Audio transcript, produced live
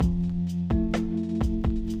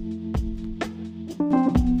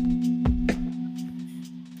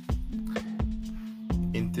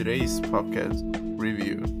today's podcast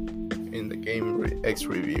review, in the Game X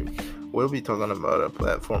review, we'll be talking about a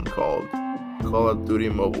platform called Call of Duty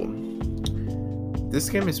Mobile. This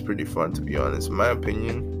game is pretty fun, to be honest. In my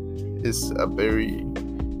opinion, it's a very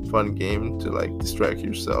fun game to distract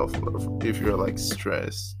yourself, or if you're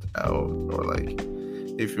stressed out, or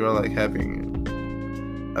if you're having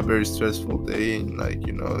a very stressful day and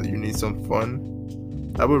you need some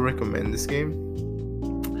fun. I would recommend this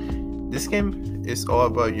game. This game is all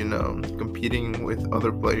about competing with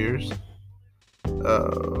other players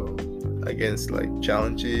against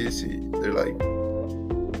challenges.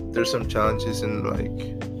 There's some challenges in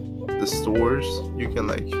the stores. You can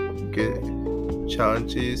get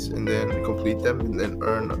challenges and then complete them and then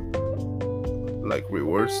earn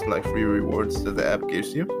rewards, free rewards that the app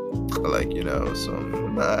gives you,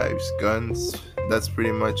 some knives, guns. That's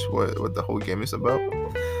pretty much what the whole game is about.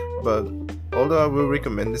 But although I will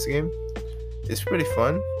recommend this game, it's pretty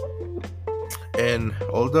fun. And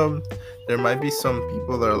although there might be some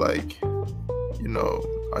people that are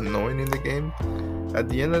annoying in the game, at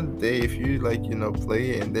the end of the day, if you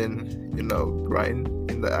play and then grind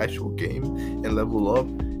in the actual game and level up,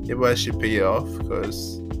 it will actually pay off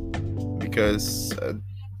because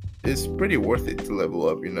it's pretty worth it to level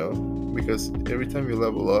up, because every time you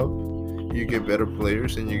level up, you get better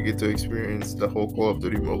players and you get to experience the whole Call of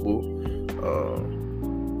Duty Mobile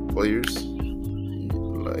players.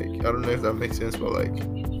 I don't know if that makes sense, but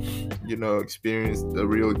experience the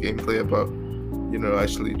real gameplay about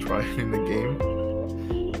actually trying in the game.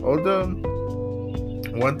 Although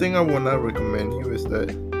one thing I would not recommend you is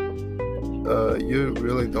that you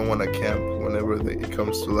really don't want to camp whenever it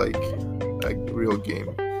comes to a real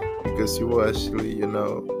game, because you will actually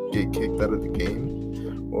get kicked out of the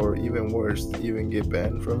game, or even worse, even get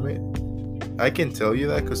banned from it. I can tell you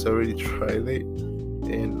that because I already tried it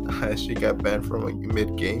and I actually got banned from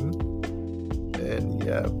mid-game. And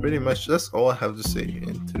yeah, pretty much that's all I have to say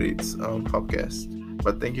in today's podcast.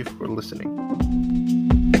 But thank you for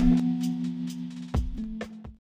listening.